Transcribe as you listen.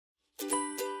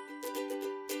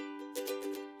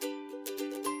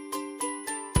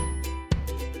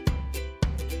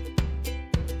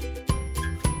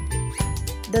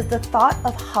Does the thought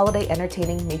of holiday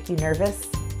entertaining make you nervous?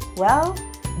 Well,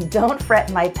 don't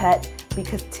fret, my pet,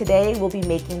 because today we'll be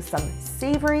making some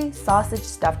savory sausage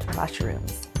stuffed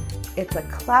mushrooms. It's a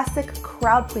classic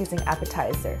crowd-pleasing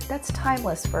appetizer that's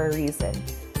timeless for a reason.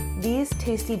 These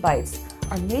tasty bites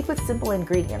are made with simple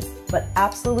ingredients, but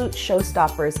absolute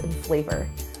showstoppers in flavor.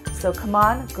 So come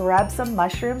on, grab some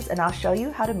mushrooms and I'll show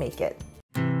you how to make it.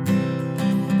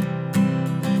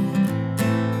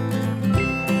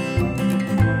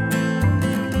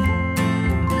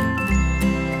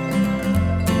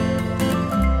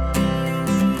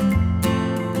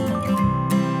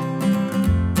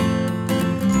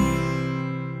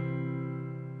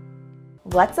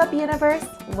 What's up, universe?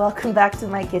 Welcome back to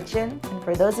my kitchen. And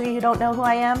for those of you who don't know who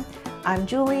I am, I'm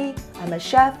Julie, I'm a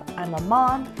chef, I'm a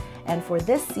mom, and for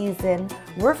this season,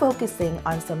 we're focusing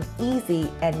on some easy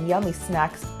and yummy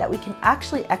snacks that we can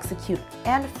actually execute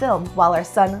and film while our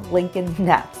son Lincoln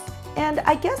naps. And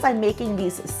I guess I'm making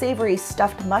these savory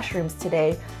stuffed mushrooms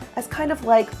today as kind of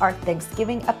like our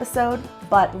Thanksgiving episode,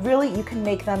 but really you can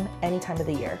make them any time of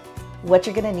the year. What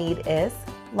you're gonna need is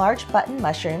large button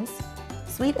mushrooms,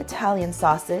 sweet Italian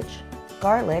sausage,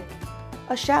 garlic,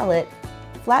 a shallot,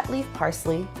 flat leaf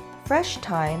parsley, fresh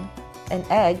thyme, an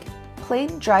egg,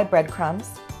 plain dry breadcrumbs,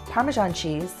 Parmesan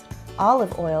cheese,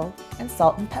 olive oil, and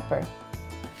salt and pepper.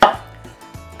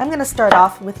 I'm going to start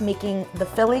off with making the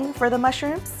filling for the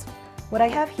mushrooms. What I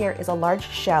have here is a large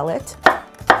shallot,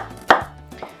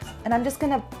 and I'm just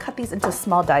going to cut these into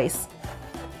small dice.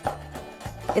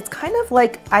 It's kind of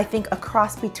like, I think, a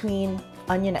cross between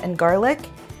onion and garlic.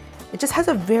 It just has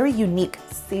a very unique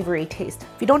savory taste.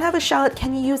 If you don't have a shallot,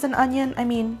 can you use an onion? I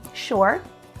mean, sure,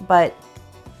 but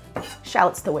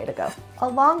shallot's the way to go.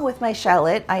 Along with my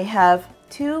shallot, I have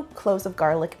 2 cloves of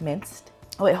garlic minced.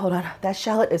 Oh wait, hold on. That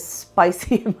shallot is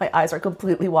spicy and my eyes are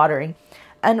completely watering.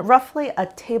 And roughly a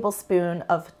tablespoon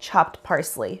of chopped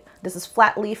parsley. This is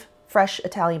flat leaf, fresh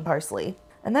Italian parsley.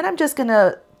 And then I'm just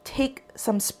gonna take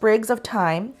some sprigs of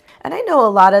thyme. And I know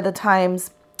a lot of the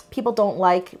times people don't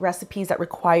like recipes that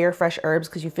require fresh herbs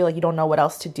because you feel like you don't know what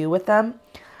else to do with them.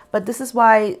 But this is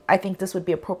why I think this would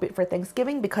be appropriate for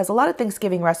Thanksgiving, because a lot of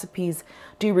Thanksgiving recipes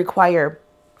do require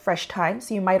fresh thyme,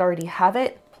 so you might already have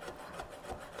it.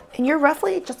 And you're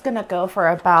roughly just gonna go for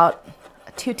about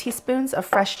 2 teaspoons of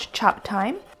fresh chopped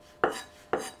thyme.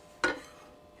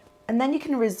 And then you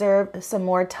can reserve some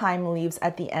more thyme leaves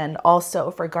at the end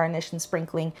also for garnish and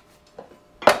sprinkling.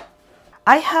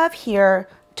 I have here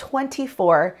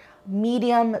 24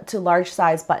 medium to large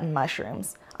size button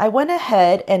mushrooms. I went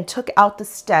ahead and took out the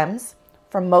stems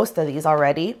from most of these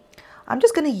already. I'm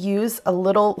just gonna use a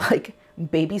little like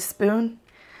baby spoon.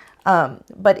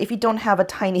 But if you don't have a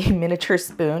tiny miniature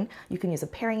spoon, you can use a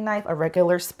paring knife, a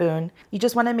regular spoon. You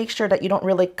just wanna make sure that you don't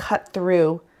really cut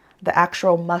through the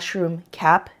actual mushroom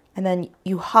cap, and then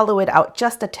you hollow it out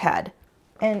just a tad.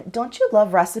 And don't you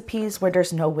love recipes where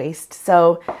there's no waste?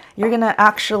 So you're gonna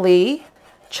actually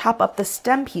chop up the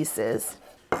stem pieces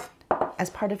as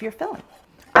part of your filling.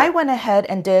 I went ahead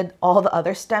and did all the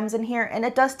other stems in here, and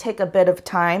it does take a bit of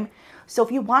time. So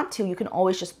if you want to, you can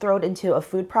always just throw it into a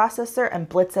food processor and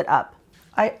blitz it up.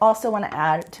 I also want to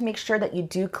add to make sure that you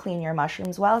do clean your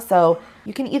mushrooms well. So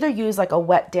you can either use like a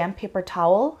wet damp paper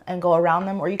towel and go around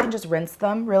them, or you can just rinse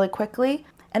them really quickly.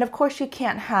 And of course you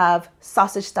can't have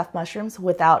sausage stuffed mushrooms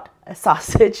without a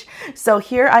sausage. So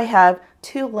here I have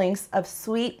 2 links of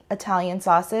sweet Italian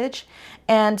sausage.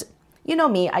 And you know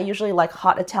me, I usually like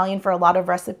hot Italian for a lot of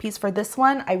recipes. For this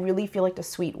one, I really feel like the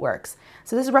sweet works.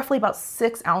 So this is roughly about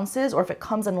 6 ounces, or if it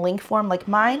comes in link form like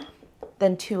mine,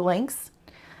 then 2 links.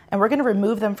 And we're gonna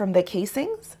remove them from the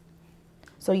casings.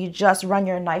 So you just run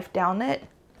your knife down it.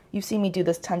 You've seen me do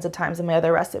this tons of times in my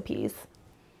other recipes.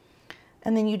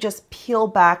 And then you just peel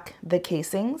back the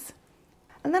casings.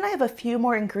 And then I have a few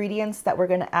more ingredients that we're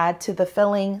gonna add to the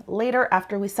filling later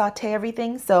after we saute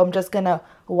everything. So I'm just gonna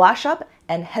wash up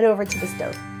and head over to the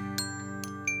stove.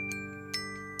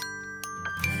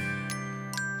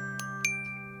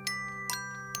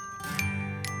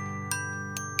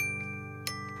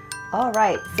 All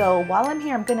right, so while I'm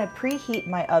here, I'm gonna preheat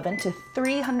my oven to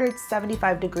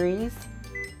 375 degrees.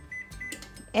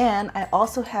 And I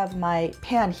also have my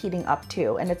pan heating up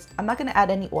too. And I'm not gonna add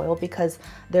any oil because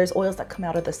there's oils that come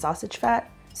out of the sausage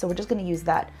fat. So we're just gonna use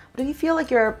that. But if you feel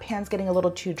like your pan's getting a little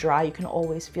too dry, you can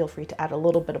always feel free to add a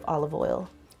little bit of olive oil.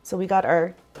 So we got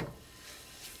our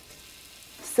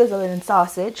sizzling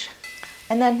sausage.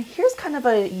 And then here's kind of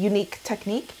a unique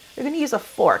technique. You're gonna use a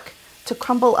fork to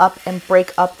crumble up and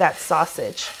break up that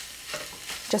sausage.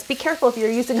 Just be careful if you're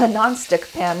using a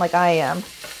non-stick pan like I am.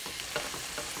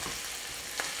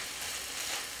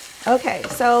 Okay,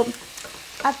 so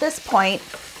At this point,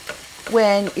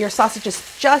 when your sausage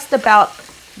is just about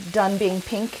done being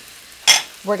pink,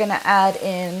 we're gonna add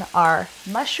in our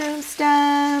mushroom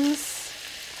stems,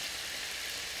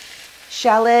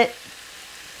 shallot,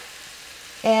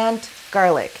 and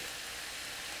garlic.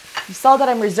 You saw that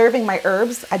I'm reserving my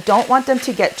herbs. I don't want them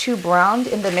to get too browned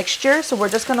in the mixture, so we're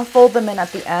just gonna fold them in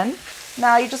at the end.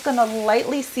 Now you're just gonna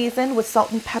lightly season with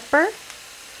salt and pepper.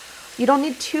 You don't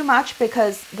need too much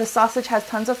because the sausage has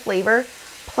tons of flavor.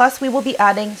 Plus we will be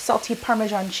adding salty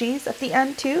Parmesan cheese at the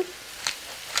end too.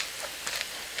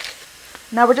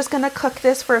 Now we're just gonna cook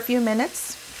this for a few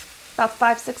minutes, about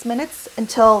 5-6 minutes,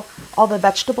 until all the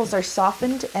vegetables are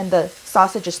softened and the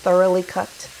sausage is thoroughly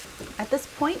cooked. At this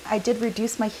point, I did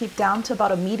reduce my heat down to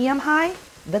about a medium high.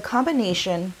 The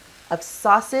combination of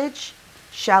sausage,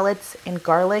 shallots, and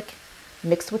garlic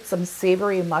mixed with some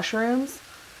savory mushrooms,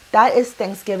 that is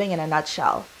Thanksgiving in a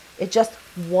nutshell. It just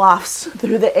wafts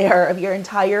through the air of your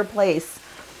entire place.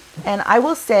 And I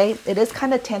will say, it is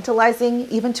kind of tantalizing,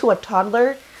 even to a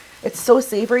toddler. It's so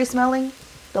savory smelling.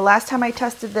 The last time I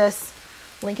tested this,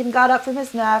 Lincoln got up from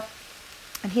his nap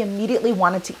and he immediately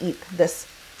wanted to eat this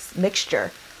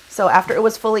mixture. So after it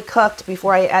was fully cooked,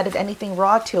 before I added anything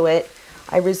raw to it,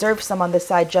 I reserved some on the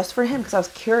side just for him because I was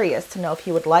curious to know if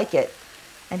he would like it.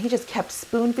 And he just kept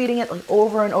spoon feeding it like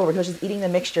over and over. He was just eating the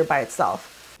mixture by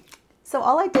itself. So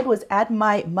all I did was add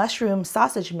my mushroom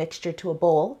sausage mixture to a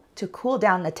bowl to cool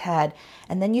down a tad,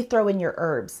 and then you throw in your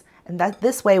herbs. And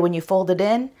this way, when you fold it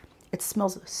in, it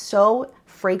smells so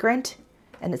fragrant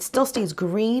and it still stays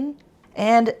green.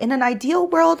 And in an ideal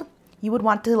world, you would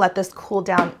want to let this cool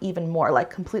down even more, like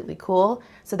completely cool,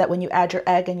 so that when you add your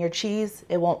egg and your cheese,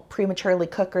 it won't prematurely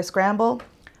cook or scramble.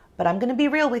 But I'm gonna be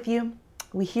real with you.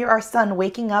 We hear our son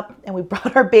waking up and we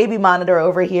brought our baby monitor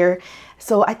over here.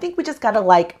 So I think we just gotta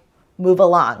like move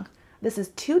along. This is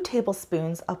 2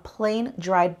 tablespoons of plain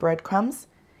dried breadcrumbs.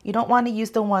 You don't wanna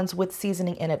use the ones with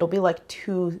seasoning in it. It'll be like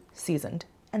too seasoned.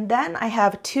 And then I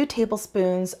have 2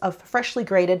 tablespoons of freshly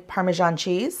grated Parmesan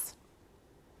cheese,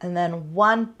 and then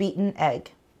 1 beaten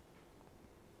egg.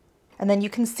 And then you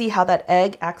can see how that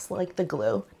egg acts like the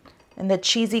glue, and the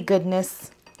cheesy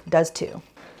goodness does too.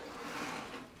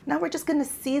 Now we're just gonna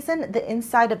season the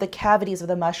inside of the cavities of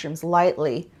the mushrooms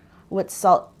lightly with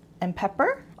salt and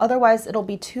pepper. Otherwise it'll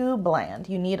be too bland.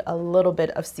 You need a little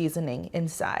bit of seasoning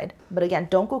inside. But again,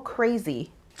 don't go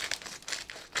crazy.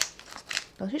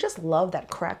 Don't you just love that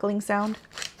crackling sound?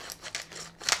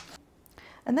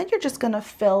 And then you're just gonna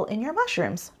fill in your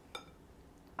mushrooms.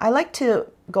 I like to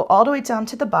go all the way down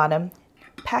to the bottom,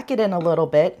 pack it in a little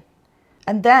bit,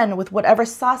 and then with whatever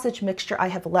sausage mixture I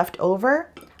have left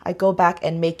over, I go back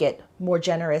and make it more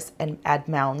generous and add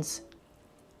mounds.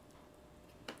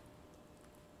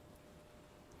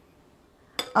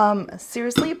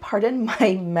 Seriously, pardon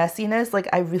my messiness. Like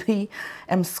I really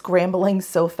am scrambling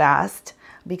so fast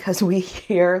because we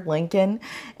hear Lincoln,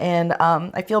 and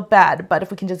I feel bad, but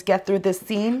if we can just get through this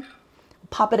scene,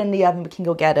 pop it in the oven, we can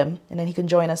go get him, and then he can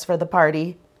join us for the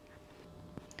party.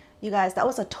 You guys, that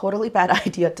was a totally bad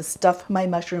idea to stuff my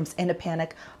mushrooms in a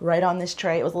panic right on this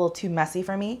tray. It was a little too messy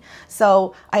for me.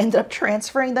 So I ended up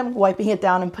transferring them, wiping it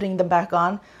down and putting them back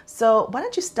on. So why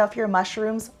don't you stuff your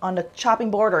mushrooms on the chopping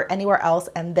board or anywhere else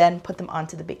and then put them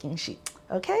onto the baking sheet,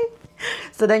 okay?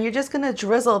 So then you're just gonna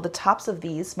drizzle the tops of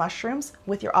these mushrooms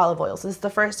with your olive oil. So this is the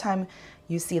first time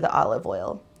you see the olive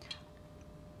oil.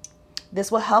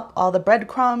 This will help all the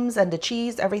breadcrumbs and the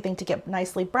cheese, everything to get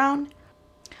nicely brown.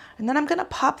 And then I'm gonna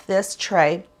pop this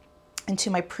tray into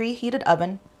my preheated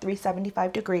oven,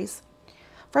 375 degrees,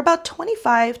 for about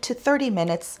 25 to 30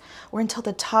 minutes, or until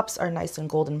the tops are nice and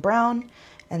golden brown,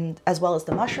 and as well as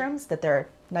the mushrooms, that they're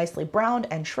nicely browned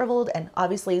and shriveled and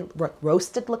obviously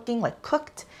roasted looking, like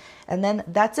cooked. And then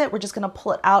that's it. We're just gonna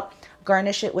pull it out,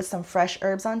 garnish it with some fresh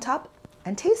herbs on top,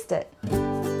 and taste it.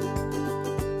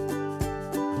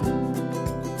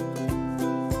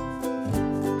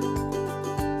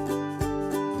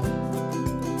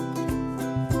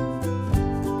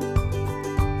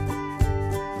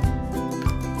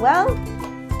 Well,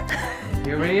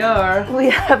 here we are.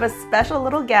 We have a special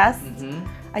little guest.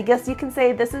 I guess you can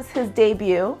say this is his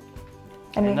debut.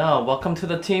 I know. Welcome to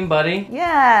the team, buddy.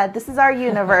 Yeah, this is our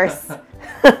universe.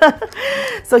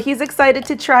 So he's excited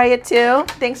to try it too.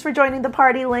 Thanks for joining the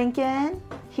party, Lincoln.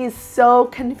 He's so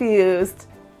confused.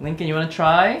 Lincoln, you want to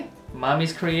try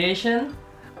Mommy's creation?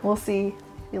 We'll see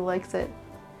if he likes it.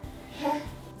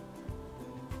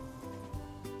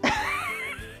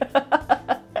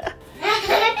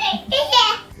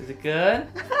 Is it good?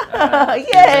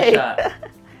 Yay!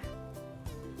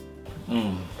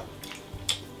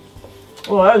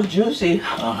 Oh, that was juicy.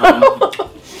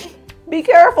 Be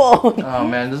careful. Oh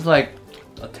man, this is like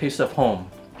a taste of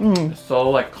home. It's so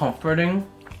like comforting.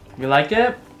 You like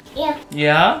it? Yeah.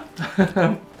 Yeah?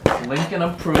 Lincoln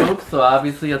approved, so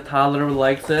obviously a toddler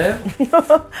likes it.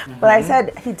 But I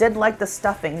said he did like the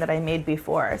stuffing that I made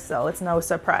before, so it's no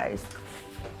surprise.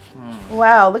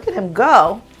 Wow, look at him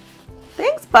go.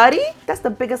 Thanks, buddy. That's the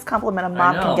biggest compliment a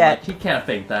mom can get. Like, he can't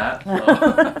fake that.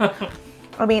 So.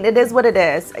 I mean, it is what it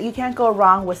is. You can't go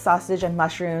wrong with sausage and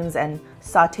mushrooms and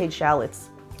sauteed shallots.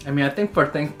 I mean, I think for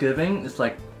Thanksgiving, it's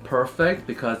like perfect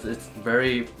because it's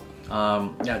very,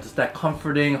 yeah, just that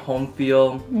comforting home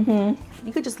feel.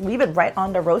 You could just leave it right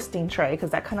on the roasting tray because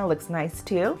that kind of looks nice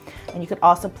too. And you could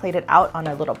also plate it out on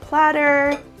a little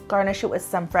platter, garnish it with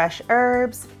some fresh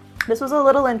herbs. This was a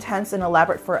little intense and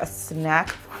elaborate for a snack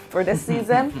for this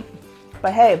season.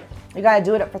 But hey, you gotta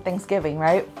do it for Thanksgiving,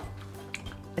 right?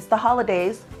 It's the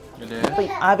holidays. It is. But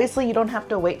obviously you don't have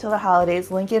to wait till the holidays.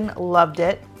 Lincoln loved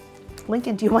it.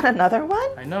 Lincoln, do you want another one?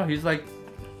 I know, he's like...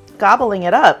 Gobbling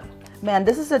it up. Man,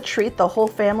 this is a treat the whole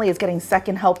family is getting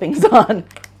second helpings on.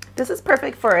 This is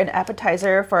perfect for an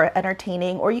appetizer, for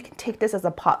entertaining, or you can take this as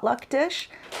a potluck dish.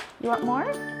 You want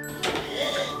more?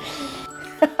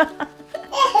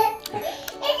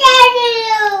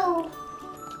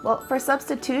 Well, for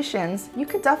substitutions, you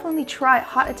could definitely try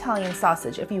hot Italian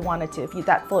sausage if you wanted to, if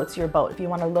that floats your boat, if you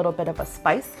want a little bit of a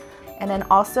spice. And then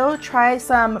also try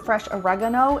some fresh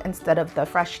oregano instead of the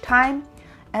fresh thyme.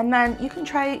 And then you can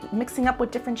try mixing up with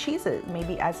different cheeses,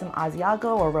 maybe add some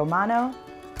Asiago or Romano.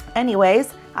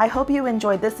 Anyways, I hope you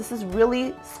enjoyed this. This is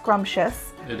really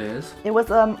scrumptious. It is. It was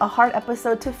a hard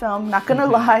episode to film, not gonna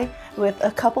lie, with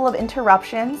a couple of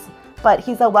interruptions. But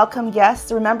he's a welcome guest.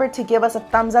 Remember to give us a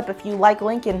thumbs up if you like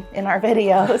Lincoln in our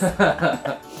videos.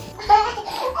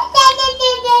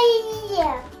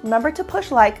 Remember to push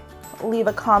like, leave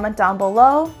a comment down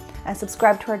below, and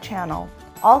subscribe to our channel.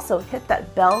 Also, hit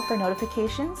that bell for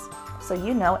notifications so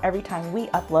you know every time we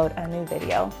upload a new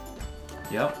video.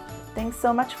 Yep. Thanks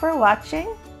so much for watching.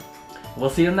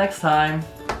 We'll see you next time.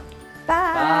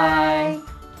 Bye. Bye.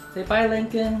 Say bye,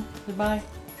 Lincoln. Say bye.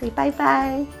 Say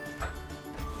bye-bye.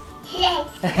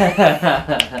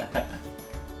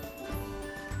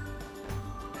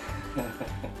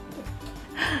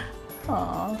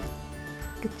 Aw,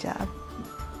 good job.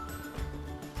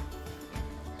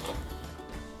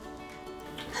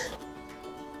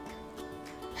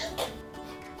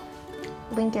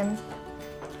 Lincoln,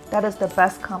 that is the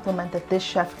best compliment that this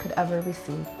chef could ever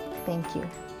receive. Thank you.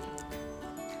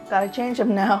 Gotta change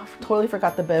him now. Totally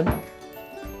forgot the bib.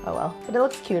 Oh well, but it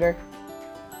looks cuter.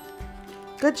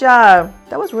 Good job.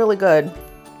 That was really good.